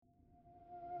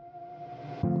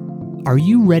Are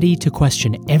you ready to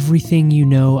question everything you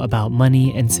know about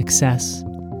money and success?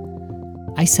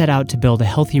 I set out to build a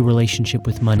healthy relationship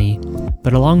with money,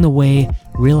 but along the way,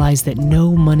 realized that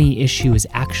no money issue is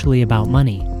actually about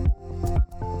money.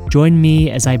 Join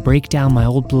me as I break down my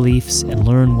old beliefs and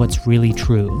learn what's really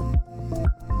true.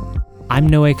 I'm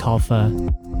Noe Kalfa,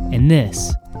 and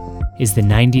this is the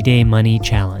 90-Day Money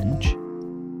Challenge.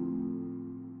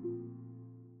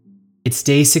 It's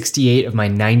day 68 of my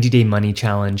 90-Day Money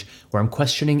Challenge, where I'm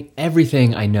questioning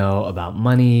everything I know about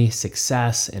money,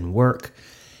 success, and work.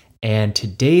 And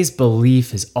today's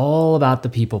belief is all about the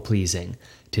people pleasing.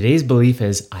 Today's belief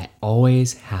is I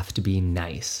always have to be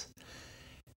nice.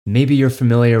 Maybe you're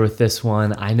familiar with this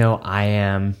one. I know I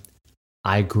am.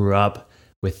 I grew up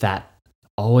with that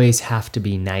always have to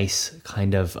be nice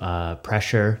kind of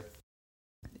pressure.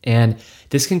 And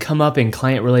this can come up in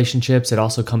client relationships. It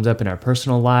also comes up in our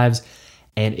personal lives.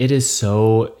 And it is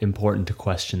so important to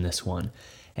question this one.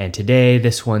 And today,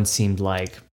 this one seemed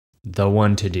like the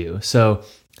one to do. So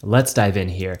let's dive in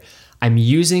here. I'm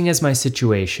using as my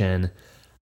situation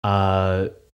a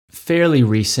fairly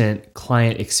recent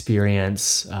client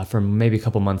experience from maybe a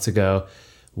couple months ago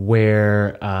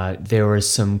where there was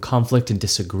some conflict and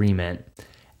disagreement.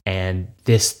 And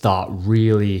this thought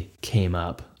really came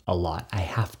up a lot. I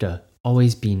have to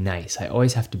always be nice. I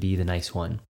always have to be the nice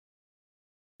one.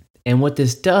 And what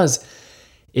this does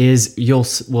is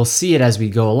we'll see it as we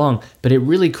go along, but it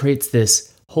really creates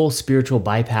this whole spiritual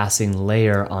bypassing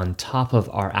layer on top of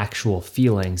our actual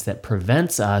feelings that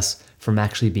prevents us from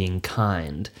actually being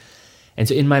kind. And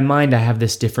so in my mind, I have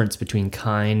this difference between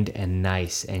kind and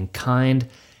nice. And kind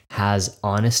has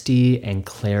honesty and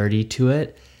clarity to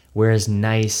it, whereas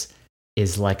nice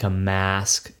is like a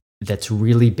mask that's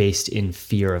really based in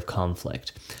fear of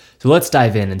conflict. So let's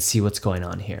dive in and see what's going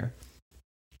on here.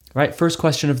 All right, first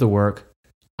question of the work.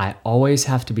 I always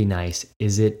have to be nice.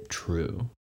 Is it true?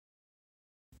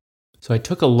 So I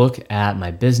took a look at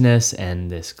my business and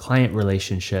this client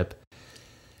relationship,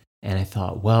 and I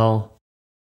thought, well,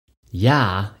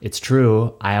 yeah, it's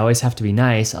true. I always have to be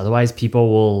nice. Otherwise, people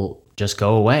will just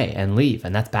go away and leave,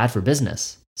 and that's bad for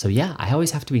business. So yeah, I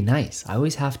always have to be nice. I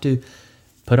always have to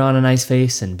put on a nice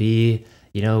face and be,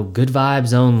 good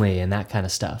vibes only and that kind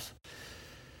of stuff.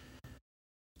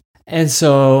 And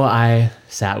so I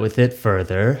sat with it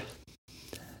further,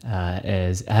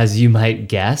 as you might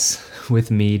guess,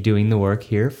 with me doing the work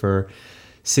here for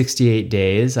 68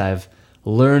 days, I've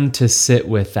learned to sit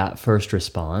with that first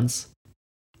response.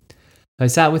 I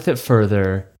sat with it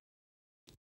further,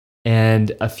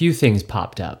 and a few things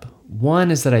popped up. One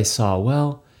is that I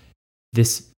saw,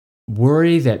 this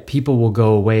worry that people will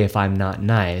go away if I'm not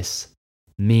nice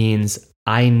means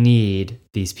I need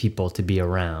these people to be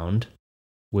around,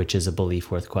 which is a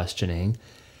belief worth questioning,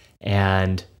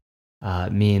 and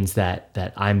means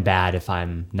that I'm bad if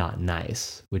I'm not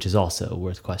nice, which is also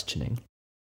worth questioning.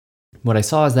 What I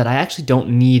saw is that I actually don't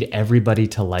need everybody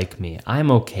to like me.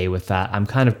 I'm okay with that. I'm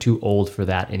kind of too old for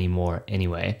that anymore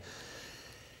anyway.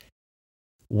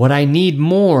 What I need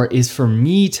more is for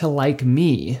me to like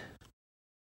me.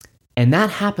 And that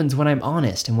happens when I'm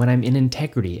honest and when I'm in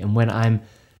integrity and when I'm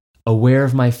aware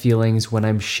of my feelings, when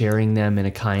I'm sharing them in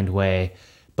a kind way,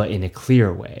 but in a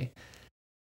clear way.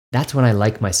 That's when I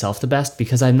like myself the best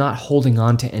because I'm not holding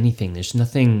on to anything. There's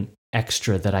nothing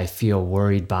extra that I feel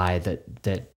worried by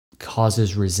that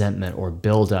causes resentment or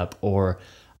buildup or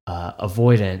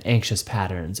avoidant, anxious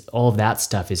patterns. All of that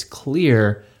stuff is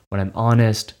clear when I'm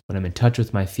honest, when I'm in touch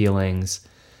with my feelings.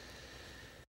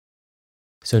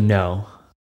 So no,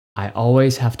 I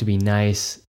always have to be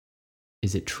nice.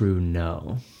 Is it true?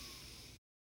 No.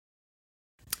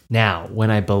 Now, when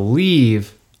I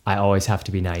believe I always have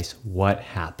to be nice, what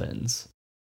happens?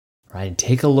 Right?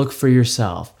 Take a look for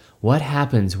yourself. What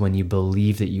happens when you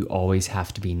believe that you always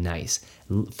have to be nice?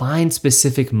 Find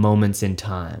specific moments in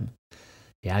time.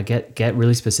 Yeah, get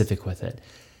really specific with it.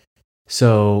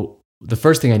 So the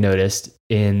first thing I noticed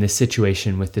in this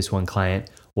situation with this one client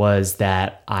was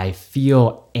that I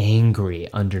feel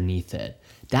angry underneath it.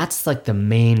 That's like the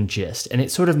main gist. And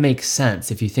it sort of makes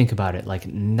sense if you think about it. Like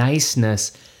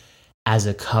niceness as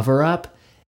a cover-up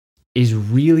is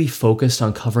really focused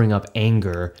on covering up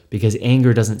anger because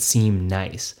anger doesn't seem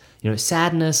nice.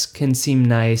 Sadness can seem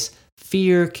nice,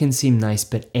 fear can seem nice,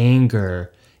 but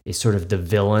anger is sort of the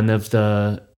villain of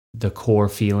the core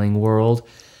feeling world.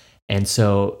 And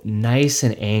so nice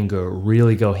and anger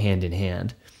really go hand in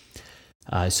hand.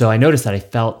 So I noticed that I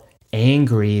felt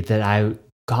angry that I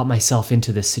got myself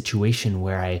into this situation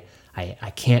where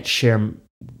I can't share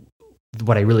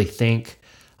what I really think.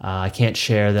 I can't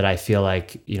share that I feel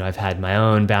like, I've had my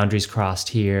own boundaries crossed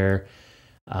here.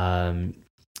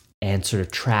 and sort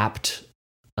of trapped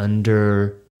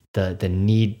under the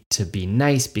need to be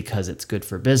nice because it's good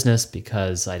for business,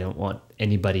 because I don't want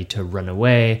anybody to run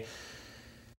away.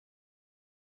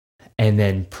 And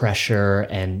then pressure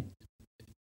and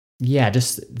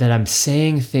just that I'm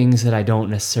saying things that I don't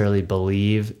necessarily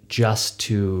believe just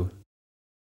to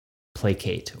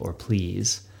placate or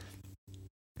please.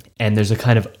 And there's a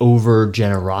kind of over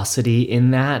generosity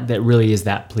in that really is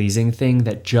that pleasing thing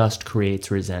that just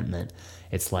creates resentment.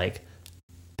 It's like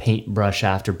paintbrush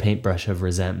after paintbrush of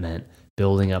resentment,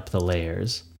 building up the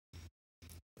layers.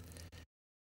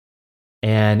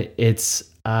 And it's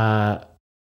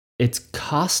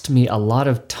cost me a lot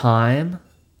of time,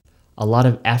 a lot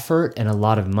of effort, and a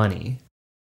lot of money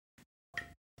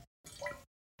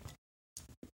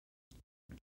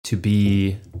to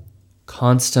be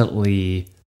constantly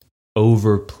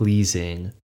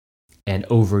over-pleasing and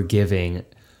over-giving,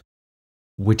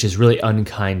 which is really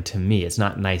unkind to me. It's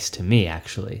not nice to me,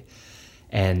 actually.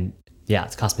 And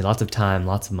it's cost me lots of time,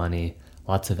 lots of money,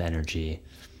 lots of energy,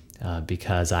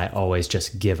 because I always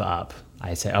just give up.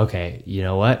 I say, okay, you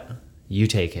know what? You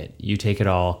take it. You take it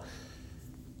all.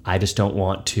 I just don't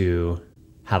want to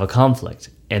have a conflict.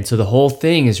 And so the whole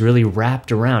thing is really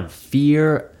wrapped around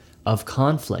fear of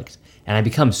conflict. And I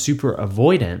become super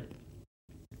avoidant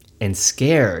and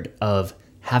scared of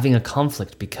having a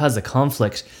conflict, because a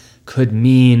conflict could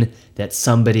mean that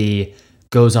somebody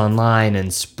goes online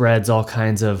and spreads all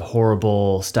kinds of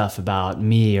horrible stuff about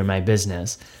me or my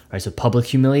business. Right? So public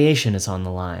humiliation is on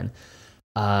the line.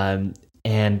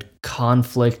 And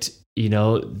conflict,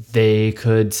 they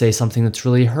could say something that's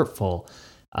really hurtful.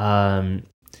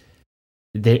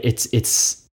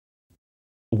 It's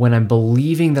when I'm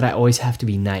believing that I always have to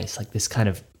be nice, like this kind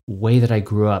of way that I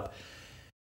grew up,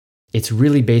 it's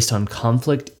really based on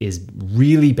conflict is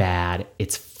really bad.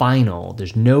 It's final.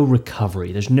 There's no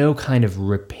recovery. There's no kind of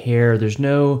repair. There's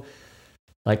no,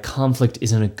 conflict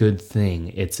isn't a good thing.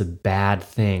 It's a bad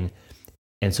thing.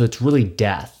 And so it's really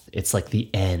death. It's like the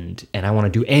end. And I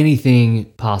want to do anything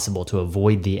possible to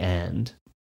avoid the end.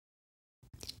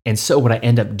 And so what I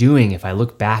end up doing, if I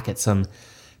look back at some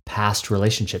past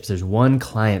relationships, there's one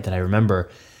client that I remember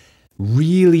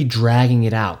really dragging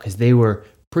it out because they were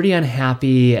pretty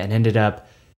unhappy and ended up,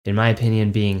 in my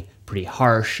opinion, being pretty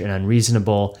harsh and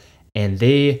unreasonable. And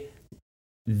they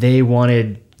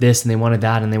wanted this and they wanted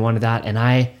that and they wanted that. And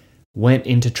I went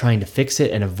into trying to fix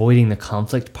it and avoiding the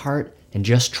conflict part and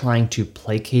just trying to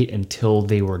placate until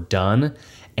they were done.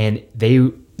 And they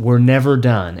were never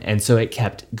done. And so it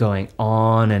kept going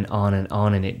on and on and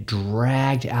on. And it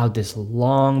dragged out this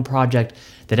long project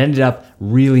that ended up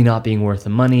really not being worth the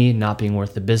money, not being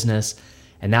worth the business.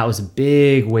 And that was a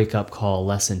big wake-up call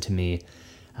lesson to me,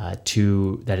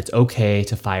 that it's okay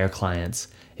to fire clients.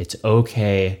 It's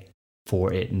okay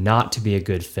for it not to be a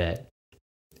good fit.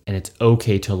 And it's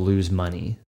okay to lose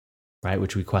money, right?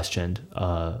 Which we questioned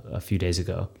a few days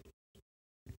ago.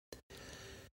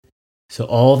 So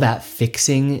all that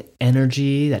fixing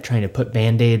energy, that trying to put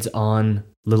Band-Aids on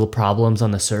little problems on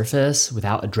the surface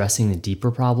without addressing the deeper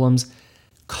problems,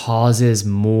 causes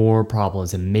more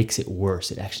problems and makes it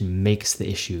worse. It actually makes the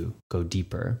issue go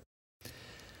deeper.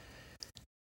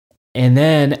 And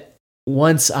then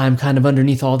once I'm kind of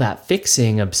underneath all that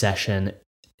fixing obsession,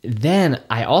 then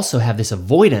I also have this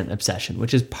avoidant obsession,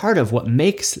 which is part of what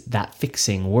makes that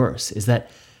fixing worse, is that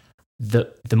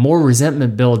the more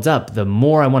resentment builds up, the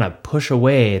more I want to push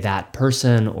away that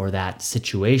person or that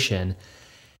situation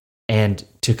and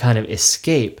to kind of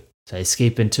escape. So I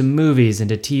escape into movies,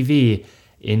 into TV,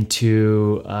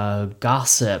 into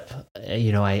gossip.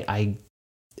 I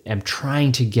am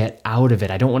trying to get out of it.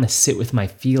 I don't want to sit with my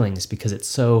feelings because it's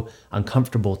so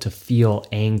uncomfortable to feel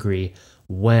angry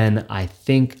when I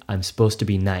think I'm supposed to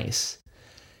be nice.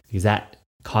 Because that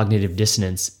cognitive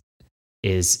dissonance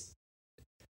is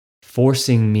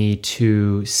forcing me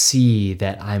to see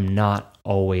that I'm not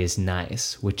always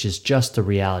nice, which is just the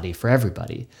reality for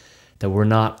everybody, that we're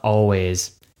not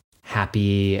always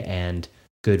happy and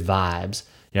good vibes.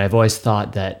 I've always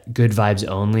thought that good vibes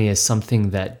only is something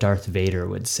that Darth Vader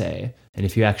would say. And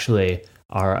if you actually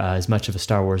are as much of a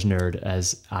Star Wars nerd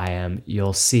as I am,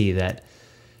 you'll see that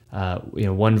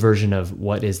one version of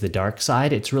what is the dark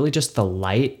side, it's really just the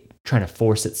light trying to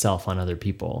force itself on other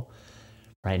people,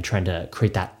 right? And trying to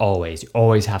create that always. You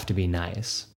always have to be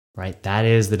nice, right? That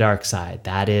is the dark side.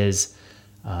 That is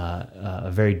a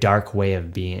very dark way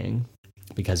of being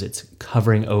because it's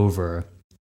covering over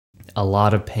a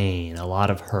lot of pain, a lot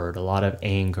of hurt, a lot of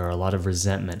anger, a lot of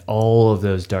resentment. All of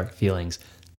those dark feelings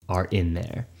are in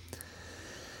there.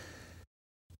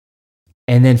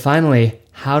 And then finally,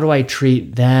 how do I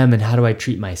treat them and how do I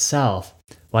treat myself?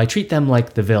 Well, I treat them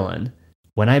like the villain.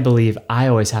 When I believe I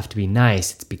always have to be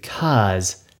nice, it's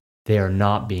because they are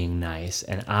not being nice,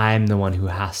 and I'm the one who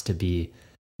has to be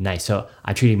nice. So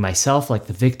I'm treating myself like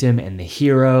the victim and the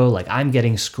hero, like I'm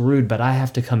getting screwed, but I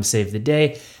have to come save the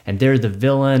day, and they're the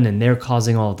villain, and they're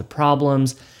causing all of the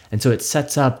problems. And so it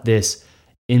sets up this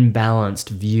imbalanced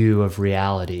view of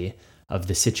reality, of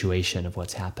the situation, of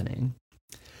what's happening.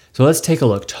 So let's take a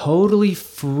look. Totally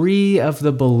free of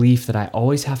the belief that I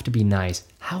always have to be nice,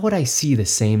 how would I see the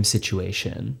same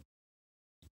situation?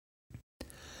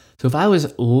 So if I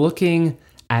was looking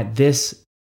at this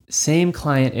same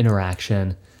client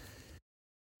interaction,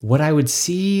 what I would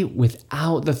see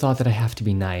without the thought that I have to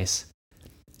be nice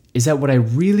is that what I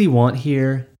really want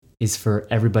here is for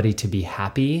everybody to be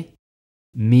happy,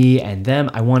 me and them.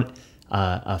 I want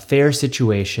a fair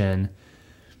situation.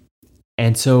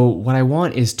 And so what I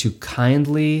want is to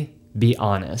kindly be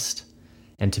honest,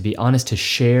 and to be honest, to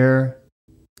share,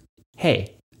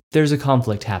 hey, there's a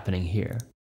conflict happening here.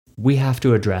 We have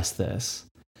to address this.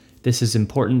 This is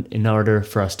important in order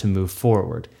for us to move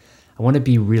forward. I want to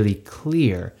be really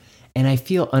clear, and I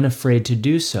feel unafraid to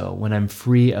do so when I'm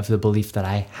free of the belief that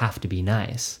I have to be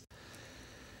nice.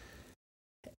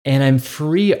 And I'm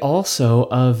free also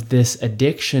of this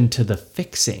addiction to the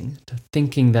fixing, to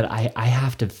thinking that I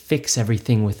have to fix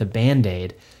everything with a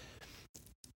Band-Aid.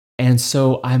 And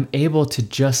so I'm able to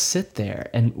just sit there.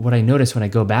 And what I notice when I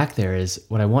go back there is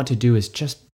what I want to do is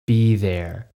just be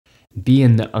there, be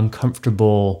in the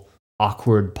uncomfortable,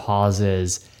 awkward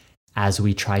pauses as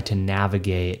we try to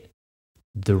navigate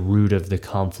the root of the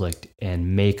conflict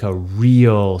and make a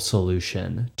real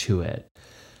solution to it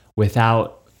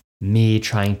without me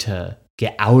trying to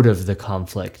get out of the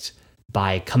conflict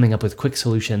by coming up with quick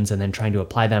solutions and then trying to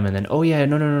apply them and then, oh yeah,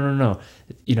 no.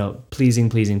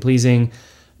 Pleasing.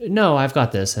 No, I've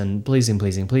got this, and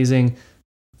pleasing.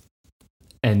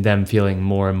 And them feeling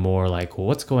more and more like, well,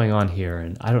 what's going on here?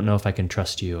 And I don't know if I can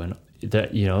trust you. And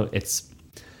it's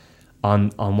on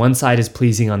one side is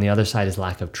pleasing, on the other side is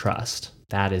lack of trust.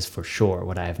 That is for sure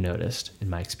what I have noticed in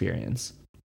my experience.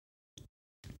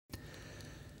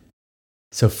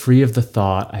 So free of the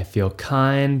thought, I feel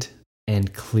kind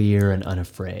and clear and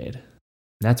unafraid. And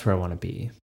that's where I want to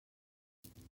be.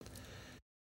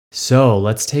 So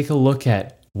let's take a look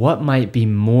at what might be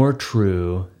more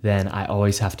true than I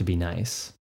always have to be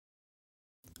nice.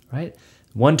 Right?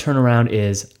 One turnaround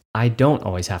is I don't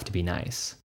always have to be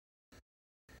nice.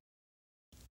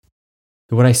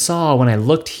 What I saw when I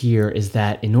looked here is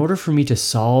that in order for me to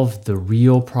solve the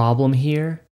real problem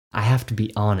here, I have to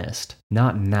be honest,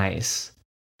 not nice.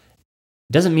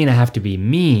 It doesn't mean I have to be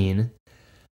mean,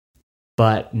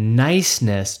 but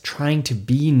niceness, trying to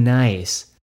be nice,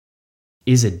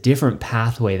 is a different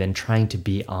pathway than trying to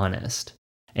be honest.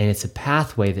 And it's a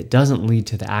pathway that doesn't lead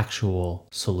to the actual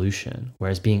solution,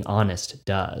 whereas being honest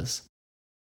does.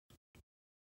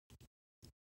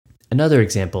 Another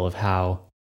example of how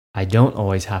I don't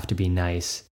always have to be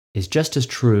nice is just as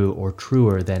true or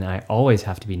truer than I always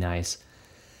have to be nice,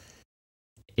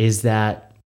 is that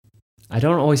I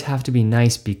don't always have to be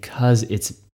nice because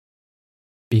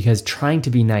trying to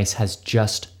be nice has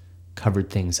just covered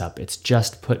things up. It's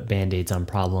just put Band-Aids on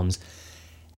problems.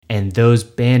 And those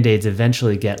Band-Aids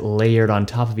eventually get layered on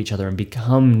top of each other and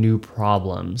become new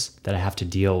problems that I have to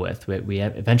deal with. We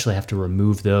eventually have to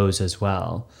remove those as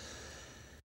well.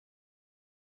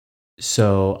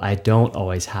 So I don't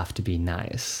always have to be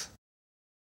nice.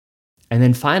 And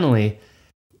then finally,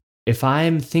 if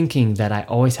I'm thinking that I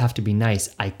always have to be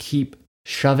nice, I keep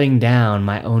shoving down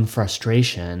my own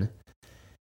frustration,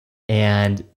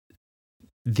 and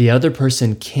the other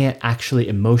person can't actually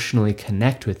emotionally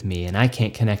connect with me, and I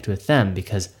can't connect with them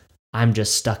because I'm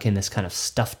just stuck in this kind of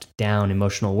stuffed down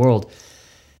emotional world.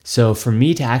 So for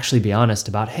me to actually be honest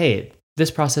about, hey,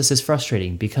 this process is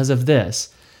frustrating because of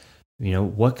this,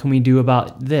 what can we do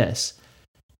about this?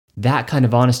 That kind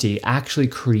of honesty actually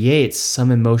creates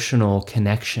some emotional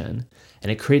connection,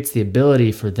 and it creates the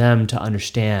ability for them to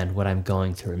understand what I'm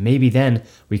going through. Maybe then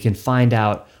we can find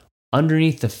out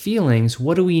underneath the feelings,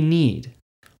 what do we need?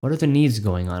 What are the needs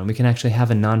going on? We can actually have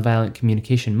a nonviolent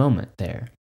communication moment there.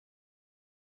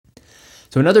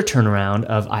 So another turnaround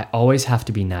of I always have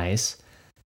to be nice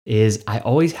is I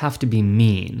always have to be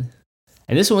mean.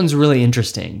 And this one's really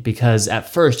interesting because at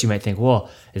first you might think,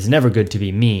 well, it's never good to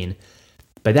be mean.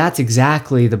 But that's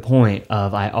exactly the point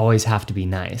of I always have to be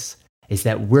nice, is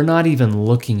that we're not even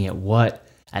looking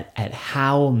at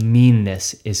how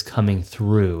meanness is coming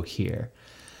through here.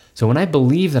 So when I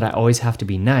believe that I always have to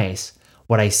be nice,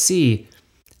 what I see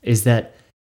is that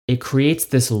it creates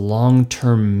this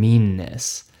long-term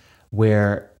meanness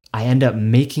where I end up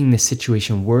making the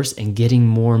situation worse and getting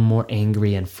more and more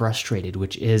angry and frustrated,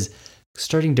 which is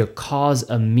starting to cause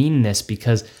a meanness,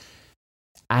 because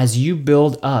as you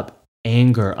build up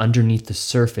anger underneath the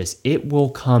surface, it will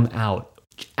come out.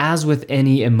 As with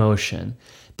any emotion,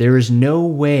 there is no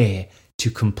way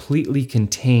to completely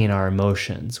contain our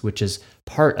emotions, which is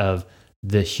part of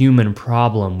the human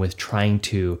problem with trying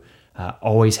to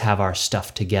always have our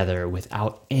stuff together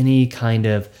without any kind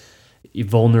of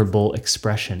vulnerable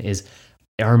expression. Is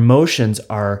our emotions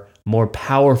are more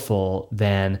powerful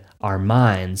than our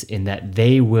minds in that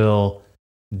they will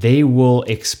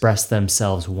express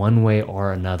themselves one way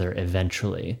or another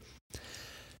eventually.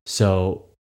 So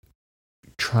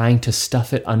trying to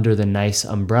stuff it under the nice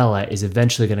umbrella is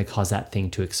eventually going to cause that thing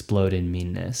to explode in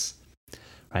meanness,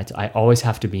 right? So I always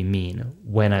have to be mean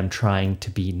when I'm trying to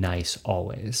be nice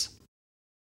always.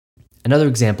 Another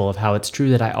example of how it's true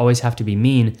that I always have to be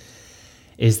mean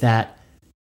is that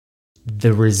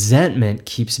the resentment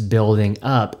keeps building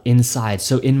up inside.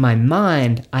 So in my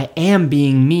mind, I am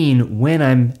being mean when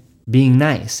I'm being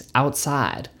nice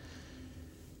outside.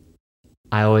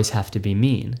 I always have to be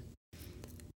mean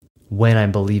when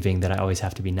I'm believing that I always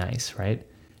have to be nice, right?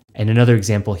 And another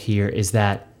example here is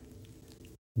that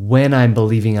when I'm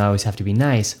believing I always have to be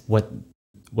nice,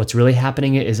 what's really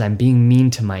happening is I'm being mean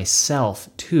to myself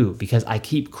too, because I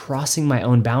keep crossing my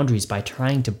own boundaries by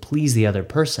trying to please the other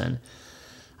person.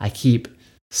 I keep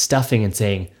stuffing and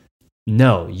saying,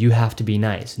 no, you have to be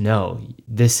nice. No,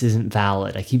 this isn't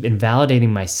valid. I keep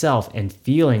invalidating myself and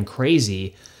feeling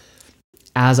crazy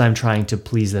as I'm trying to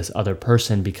please this other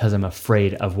person because I'm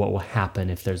afraid of what will happen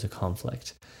if there's a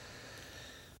conflict.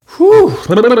 Whew.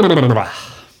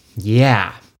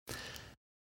 Yeah.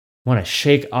 Want to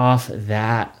shake off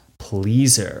that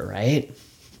pleaser, right?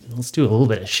 Let's do a little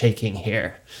bit of shaking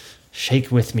here. Shake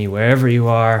with me wherever you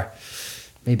are.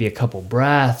 Maybe a couple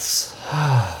breaths.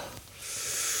 Yeah,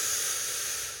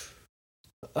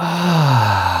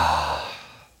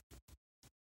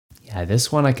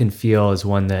 this one I can feel is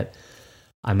one that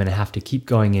I'm going to have to keep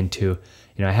going into.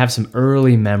 I have some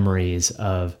early memories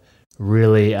of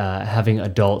really having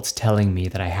adults telling me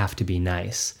that I have to be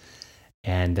nice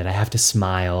and that I have to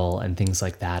smile and things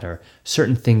like that, or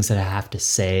certain things that I have to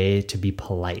say to be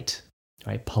polite,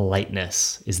 right?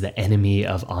 Politeness is the enemy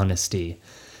of honesty.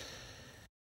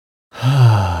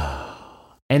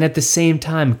 And at the same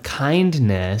time,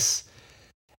 kindness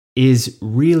is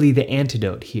really the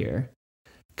antidote here.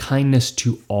 Kindness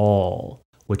to all,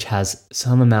 which has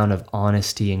some amount of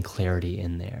honesty and clarity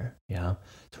in there. Yeah.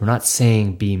 So we're not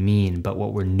saying be mean, but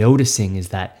what we're noticing is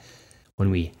that when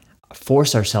we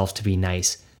force ourselves to be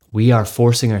nice, we are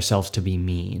forcing ourselves to be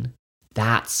mean.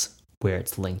 That's where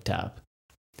it's linked up.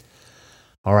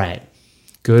 All right.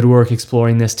 Good work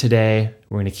exploring this today.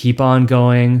 We're going to keep on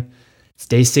going. It's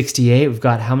day 68. We've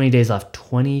got how many days left?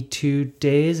 22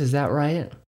 days. Is that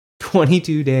right?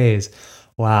 22 days.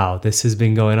 Wow, this has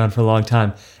been going on for a long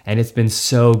time, and it's been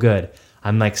so good.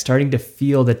 I'm starting to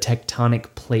feel the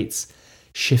tectonic plates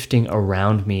shifting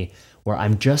around me, where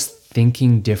I'm just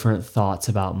thinking different thoughts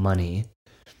about money,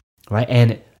 right?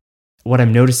 And what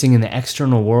I'm noticing in the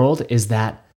external world is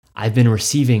that I've been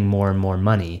receiving more and more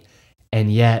money,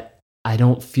 and yet I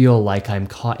don't feel like I'm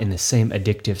caught in the same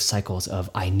addictive cycles of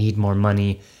I need more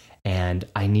money and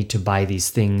I need to buy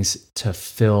these things to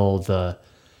fill the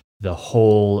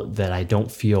hole that I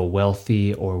don't feel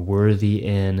wealthy or worthy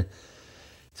in.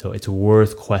 So it's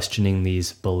worth questioning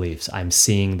these beliefs. I'm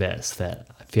seeing this, that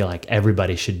I feel like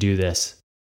everybody should do this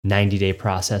 90-day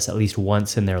process at least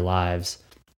once in their lives.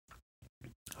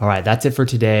 All right, that's it for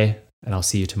today, and I'll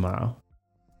see you tomorrow.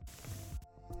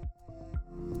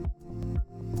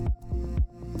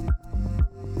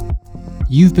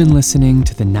 You've been listening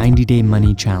to the 90-Day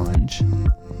Money Challenge.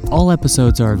 All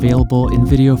episodes are available in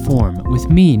video form with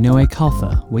me, Noé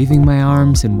Kalfa, waving my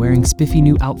arms and wearing spiffy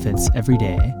new outfits every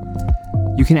day.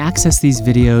 You can access these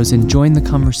videos and join the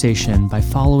conversation by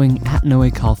following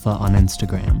 @Noé Kalfa on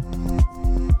Instagram.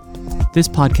 This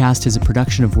podcast is a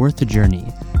production of Worth the Journey,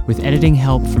 with editing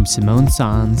help from Simone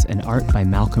Sanz and art by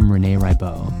Malcolm René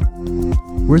Ribot.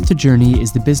 Worth the Journey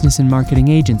is the business and marketing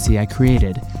agency I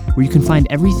created, where you can find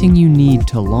everything you need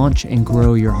to launch and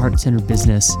grow your heart-centered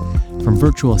business, from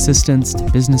virtual assistants to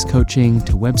business coaching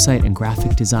to website and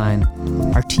graphic design.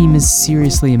 Our team is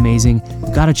seriously amazing.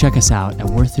 You've got to check us out at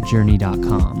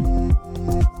worththejourney.com.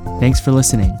 Thanks for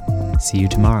listening. See you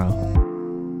tomorrow.